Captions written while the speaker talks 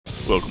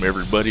Welcome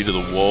everybody to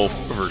the Wolf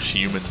vs.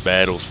 Humans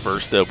battles.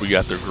 First up, we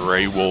got the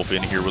Gray Wolf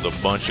in here with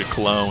a bunch of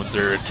clones.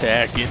 They're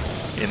attacking,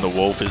 and the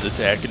Wolf is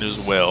attacking as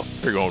well.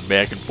 They're going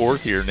back and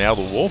forth here. Now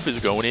the Wolf is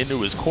going into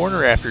his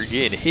corner after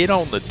getting hit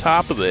on the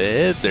top of the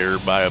head there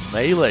by a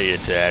melee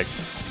attack.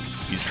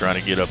 He's trying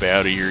to get up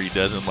out of here. He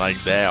doesn't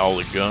like that. All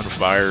the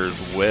gunfire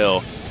as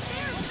well.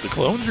 The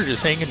clones are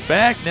just hanging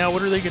back. Now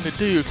what are they going to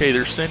do? Okay,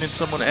 they're sending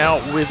someone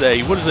out with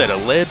a, what is that, a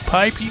lead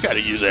pipe? You got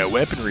to use that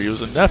weaponry. It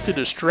was enough to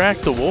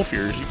distract the Wolf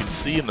here, as you can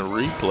see in the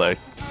replay.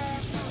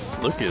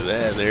 Look at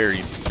that there.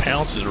 He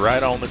pounces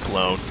right on the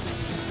clone.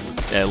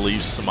 That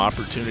leaves some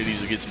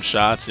opportunities to get some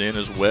shots in,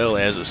 as well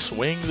as a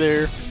swing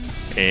there.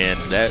 And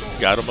that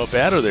got him up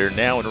out of there.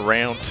 Now in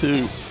round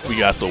 2, we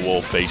got the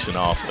Wolf facing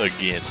off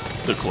against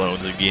the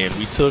clones again.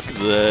 We took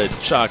the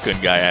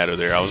shotgun guy out of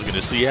there. I was going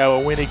to see how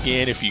it went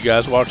again. If you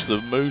guys watch the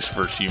Moose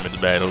vs. Humans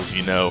battles,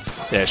 you know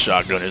that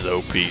shotgun is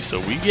OP. So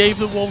we gave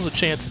the Wolves a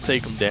chance to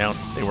take them down.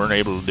 They weren't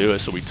able to do it,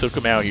 so we took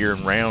them out here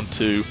in round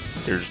 2.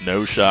 There's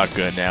no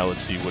shotgun now.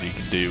 Let's see what he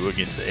can do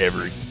against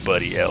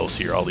everybody else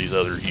here, all these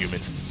other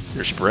humans.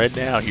 They're spread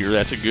out here.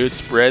 That's a good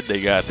spread they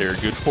got there,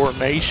 good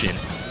formation.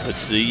 Let's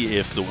see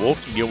if the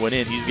Wolf can get one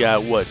in. He's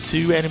got, what,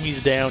 2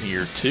 enemies down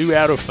here, 2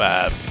 out of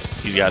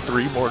 5. He's got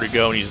 3 more to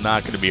go, and he's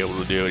not going to be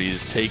able to do it.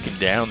 He's taken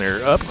down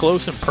there up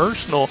close and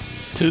personal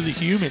to the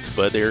humans,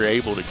 but they're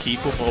able to keep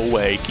them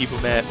away, keep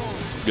them at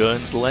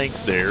gun's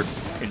length there,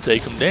 and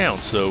take them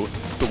down. So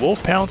the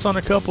Wolf pounced on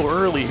a couple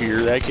early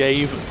here. That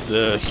gave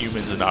the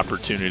humans an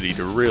opportunity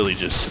to really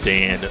just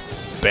stand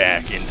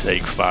back and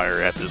take fire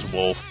at this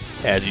Wolf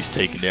as he's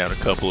taking down a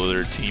couple of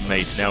their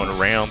teammates. Now in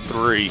round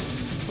 3,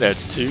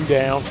 that's 2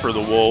 down for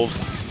the Wolves,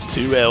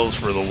 2 L's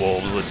for the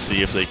Wolves. Let's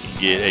see if they can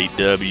get a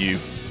W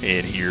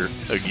in here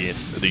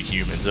against the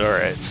humans. All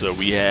right, so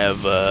we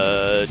have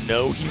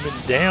no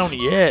humans down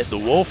yet. The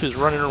Wolf is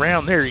running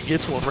around there. He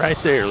gets one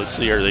right there. Let's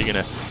see, are they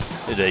gonna?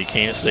 They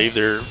can't save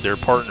their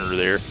partner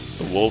there.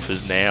 The Wolf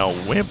is now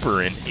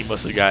whimpering. He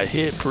must have got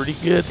hit pretty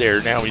good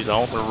there. Now he's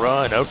on the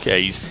run.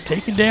 Okay, he's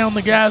taking down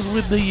the guys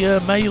with the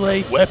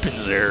melee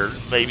weapons there,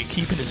 maybe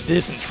keeping his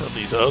distance from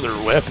these other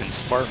weapons.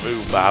 Smart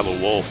move by the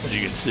Wolf. As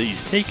you can see,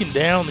 he's taking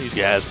down these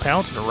guys,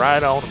 pouncing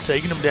right on them,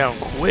 taking them down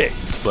quick.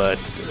 But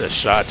a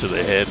shot to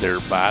the head there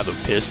by the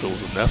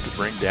pistols, enough to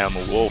bring down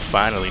the Wolf.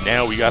 Finally,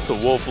 now we got the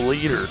Wolf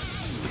leader.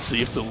 Let's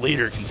see if the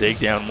leader can take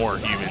down more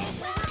humans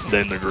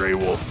than the Gray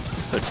Wolf.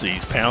 Let's see,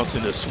 he's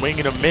pouncing, a swing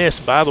and a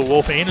miss by the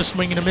Wolf and a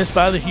swing and a miss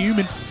by the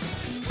human.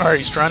 All right,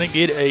 he's trying to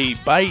get a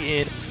bite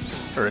in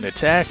or an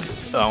attack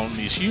on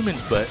these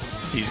humans, but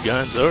these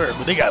guns are,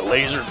 they got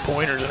laser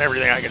pointers and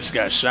everything. I just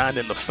got shined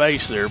in the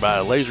face there by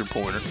a laser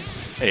pointer.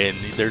 And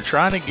they're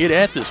trying to get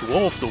at this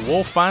Wolf. The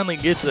Wolf finally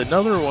gets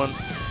another one.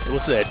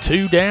 What's that,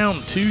 2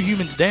 down, 2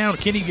 humans down.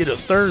 Can he get a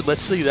third?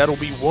 Let's see, that'll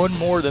be 1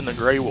 more than the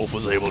Gray Wolf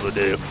was able to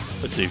do.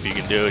 Let's see if he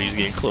can do it. He's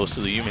getting close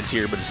to the humans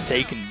here, but it's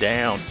taken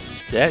down.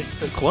 That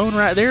clone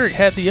right there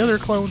had the other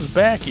clones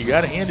back. You got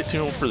to hand it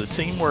to him for the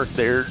teamwork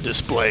they're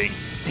displaying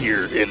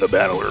here in the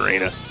battle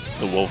arena.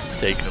 The Wolf is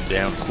taking them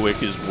down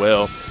quick as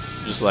well.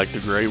 Just like the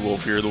Gray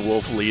Wolf here, the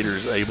Wolf leader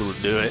is able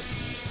to do it,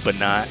 but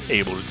not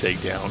able to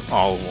take down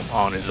all of them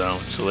on his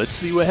own. So let's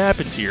see what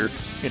happens here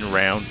in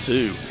round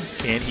 2.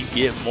 Can he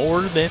get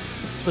more than,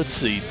 let's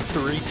see,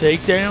 3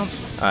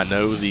 takedowns? I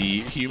know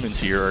the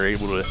humans here are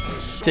able to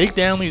take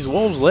down these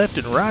Wolves left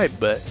and right,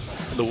 but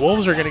the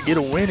Wolves are going to get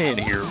a win in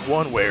here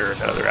one way or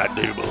another, I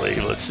do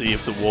believe. Let's see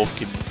if the Wolf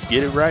can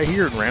get it right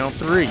here in round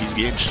 3. He's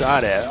getting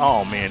shot at.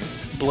 Oh, man,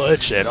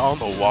 bloodshed on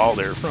the wall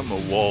there from the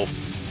Wolf.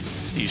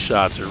 These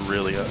shots are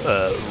really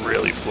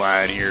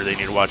flying here. They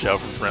need to watch out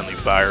for friendly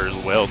fire as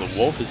well. The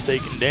Wolf is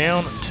taken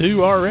down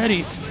 2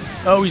 already.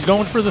 Oh, he's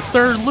going for the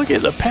 3rd. Look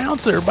at the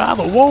pounce there by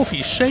the Wolf.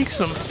 He shakes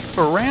him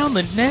around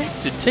the neck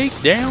to take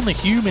down the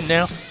human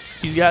now.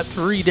 He's got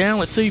 3 down.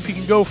 Let's see if he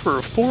can go for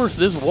a 4th.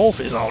 This Wolf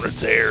is on a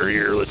tear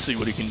here. Let's see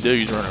what he can do.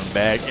 He's running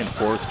back and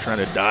forth, trying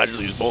to dodge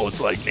these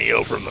bullets like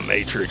Neo from the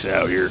Matrix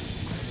out here.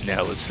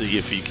 Now let's see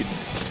if he can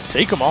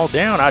take them all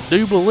down. I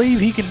do believe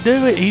he can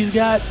do it. He's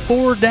got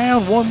 4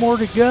 down, 1 more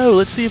to go.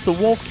 Let's see if the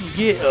Wolf can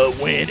get a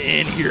win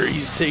in here.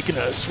 He's taking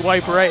a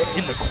swipe right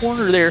in the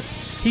corner there.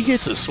 He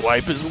gets a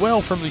swipe as well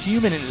from the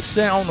human and is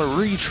set on the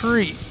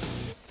retreat.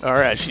 All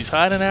right, she's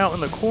hiding out in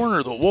the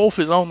corner. The Wolf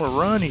is on the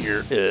run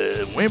here,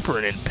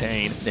 whimpering in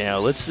pain. Now,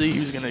 let's see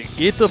who's going to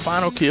get the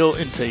final kill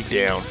and take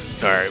down.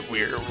 All right,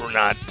 we're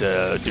not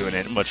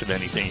doing much of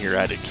anything here.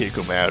 I had to kick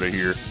them out of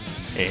here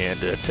and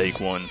take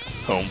one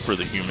home for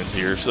the humans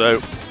here. So,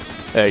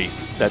 hey,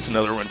 that's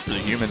another one for the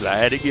humans. I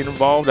had to get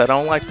involved. I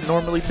don't like to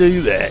normally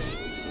do that.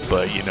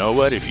 But you know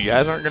what? If you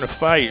guys aren't going to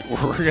fight,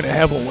 we're going to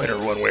have a winner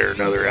one way or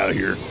another out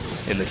here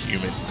in the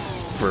human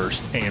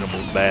versus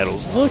animals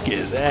battles. Look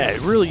at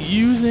that, really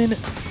using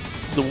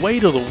the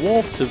weight of the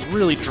Wolf to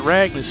really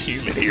drag this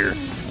human here.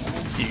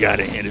 You got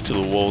to hand it to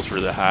the Wolves for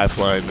the high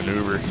flying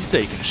maneuver. He's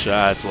taking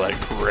shots like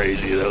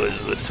crazy though.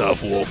 This is a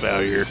tough Wolf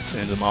out here.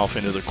 Sends him off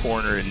into the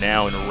corner, and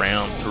now in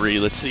round 3,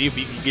 let's see if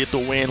he can get the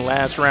win.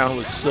 Last round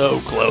was so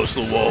close.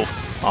 The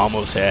Wolf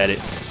almost had it.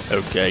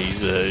 Okay,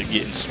 he's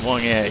getting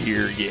swung at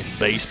here, getting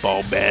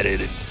baseball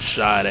batted and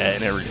shot at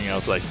and everything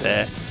else like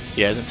that.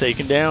 He hasn't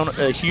taken down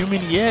a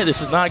human yet.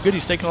 This is not good.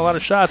 He's taking a lot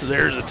of shots.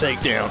 There's a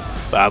takedown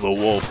by the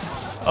Wolf.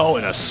 Oh,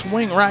 and a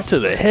swing right to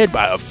the head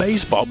by a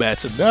baseball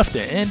bat's enough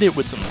to end it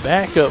with some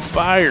backup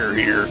fire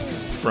here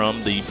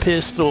from the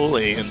pistol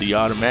and the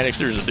automatics.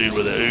 There's a dude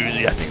with a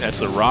Uzi. I think that's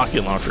the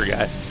rocket launcher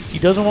guy. He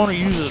doesn't want to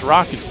use his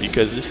rockets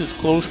because this is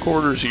close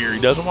quarters here. He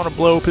doesn't want to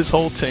blow up his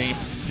whole team.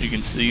 As you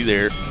can see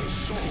there,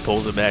 he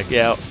pulls it back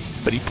out.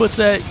 But he puts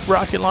that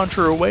rocket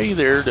launcher away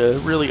there to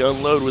really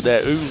unload with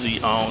that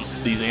Uzi on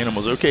these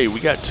animals. Okay,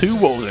 we got two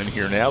wolves in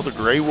here now, the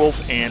Gray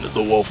Wolf and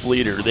the Wolf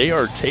Leader. They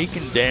are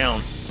taking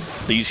down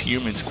these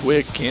humans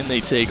quick. Can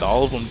they take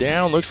all of them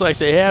down? Looks like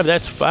they have.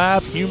 That's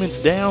 5 humans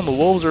down. The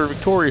Wolves are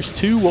victorious.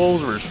 2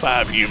 wolves versus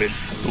 5 humans.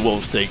 The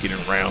Wolves take it in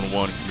round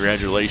 1.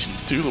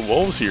 Congratulations to the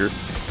Wolves here.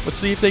 Let's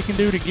see if they can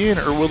do it again,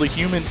 or will the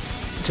humans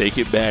take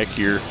it back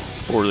here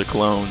for the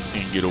clones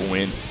and get a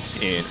win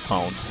in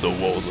on the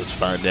Wolves? Let's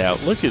find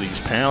out. Look at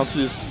these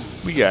pounces.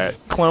 We got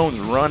clones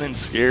running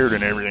scared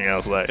and everything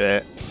else like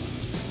that.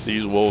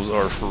 These wolves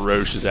are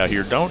ferocious out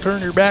here. Don't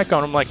turn your back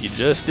on them like you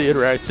just did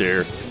right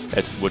there.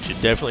 That's what you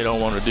definitely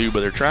don't want to do, but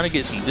they're trying to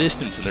get some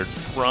distance and they're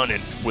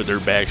running with their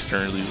backs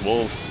turned to these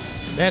wolves.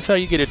 And that's how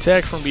you get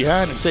attacked from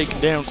behind and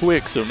taken down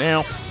quick. So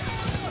now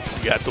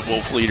you got the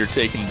Wolf Leader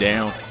taking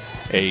down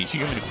a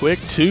human quick.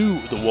 2,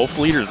 the Wolf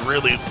Leader is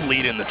really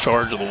leading the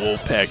charge of the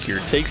wolf pack here.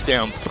 Takes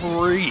down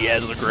 3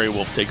 as the Gray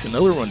Wolf takes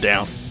another one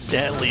down.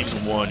 That leaves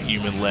 1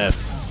 human left.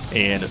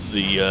 And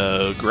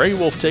the Gray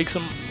Wolf takes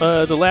them,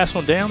 the last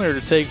one down there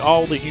to take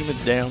all the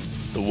humans down.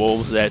 The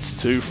Wolves, that's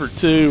 2 for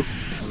 2.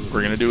 We're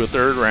going to do a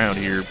 3rd round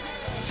here.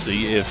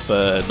 See if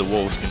the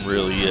Wolves can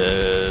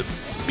really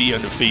be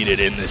undefeated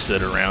in this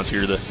set of rounds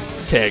here. The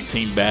tag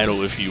team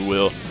battle, if you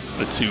will.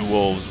 The 2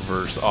 wolves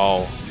versus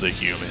all the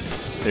humans.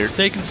 They're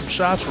taking some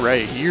shots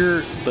right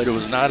here, but it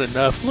was not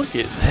enough. Look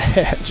at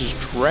that, just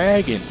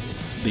dragging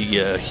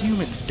the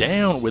humans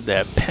down with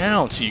that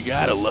pounce. You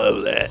gotta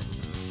love that.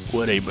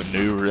 What a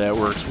maneuver, that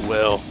works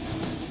well.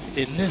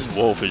 And this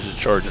wolf is just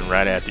charging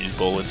right at these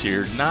bullets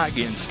here, not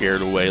getting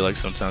scared away like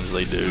sometimes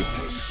they do.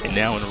 And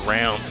now in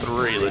round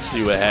 3, let's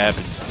see what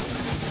happens.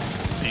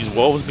 These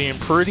wolves being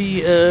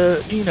pretty,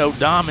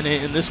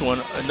 dominant in this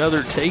one.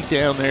 Another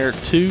takedown there,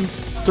 2,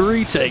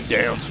 3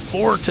 takedowns,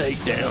 4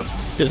 takedowns.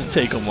 Doesn't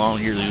take them long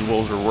here. These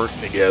wolves are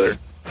working together,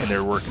 and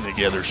they're working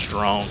together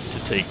strong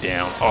to take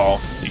down all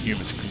the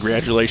humans.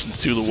 Congratulations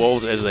to the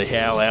wolves as they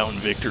howl out in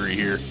victory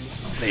here.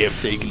 They have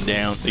taken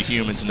down the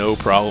humans no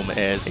problem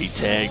as a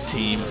tag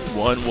team.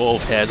 One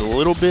wolf has a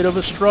little bit of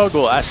a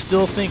struggle. I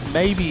still think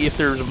maybe if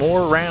there's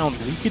more rounds,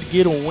 we could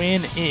get a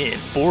win in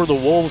for the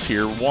wolves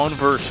here, 1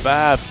 versus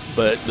 5.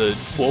 But the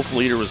Wolf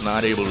Leader was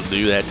not able to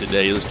do that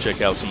today. Let's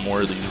check out some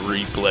more of these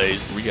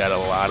replays. We got a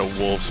lot of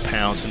wolves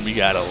pouncing. We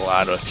got a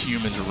lot of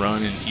humans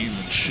running,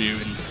 humans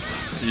shooting.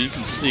 As you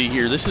can see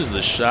here, this is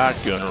the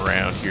shotgun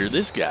around here.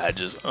 This guy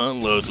just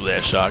unloads with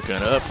that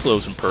shotgun up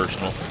close and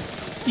personal.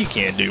 You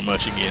can't do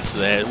much against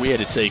that. We had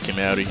to take him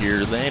out of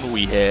here. Then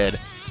we had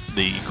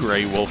the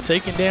Gray Wolf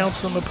taking down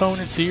some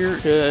opponents here.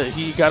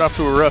 He got off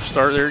to a rough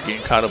start there,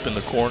 getting caught up in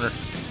the corner.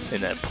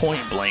 And that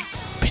point-blank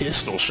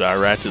pistol shot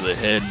right to the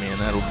head, man,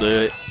 that'll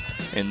do it.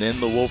 And then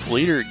the Wolf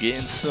Leader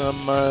getting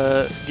some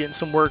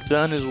work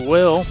done as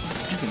well.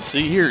 As you can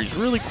see here, he's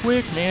really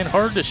quick, man,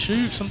 hard to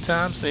shoot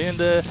sometimes, and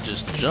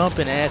just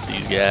jumping at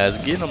these guys,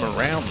 getting them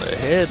around the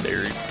head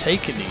there,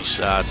 taking these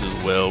shots as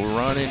well,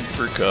 running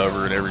for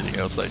cover and everything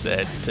else like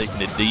that, taking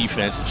the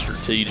defensive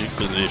strategic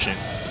position,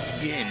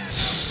 getting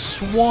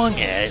swung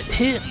at,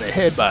 hitting the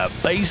head by a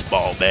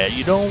baseball bat.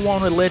 You don't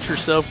want to let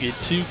yourself get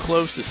too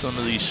close to some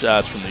of these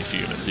shots from these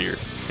humans here.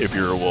 If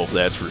you're a wolf,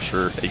 that's for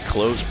sure. A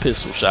close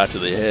pistol shot to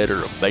the head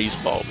or a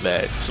baseball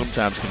bat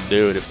sometimes can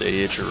do it if they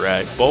hit you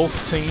right.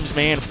 Both teams,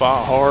 man,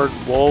 fought hard.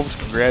 Wolves,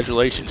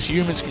 congratulations.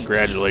 Humans,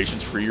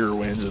 congratulations for your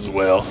wins as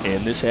well.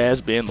 And this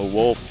has been the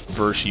Wolf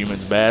versus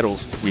Humans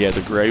battles. We had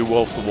the Gray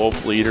Wolf, the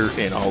Wolf Leader,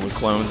 and all the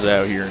clones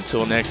out here.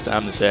 Until next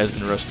time, this has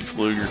been Rusty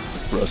Pfluger.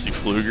 Rusty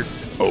Pfluger,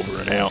 over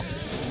and out.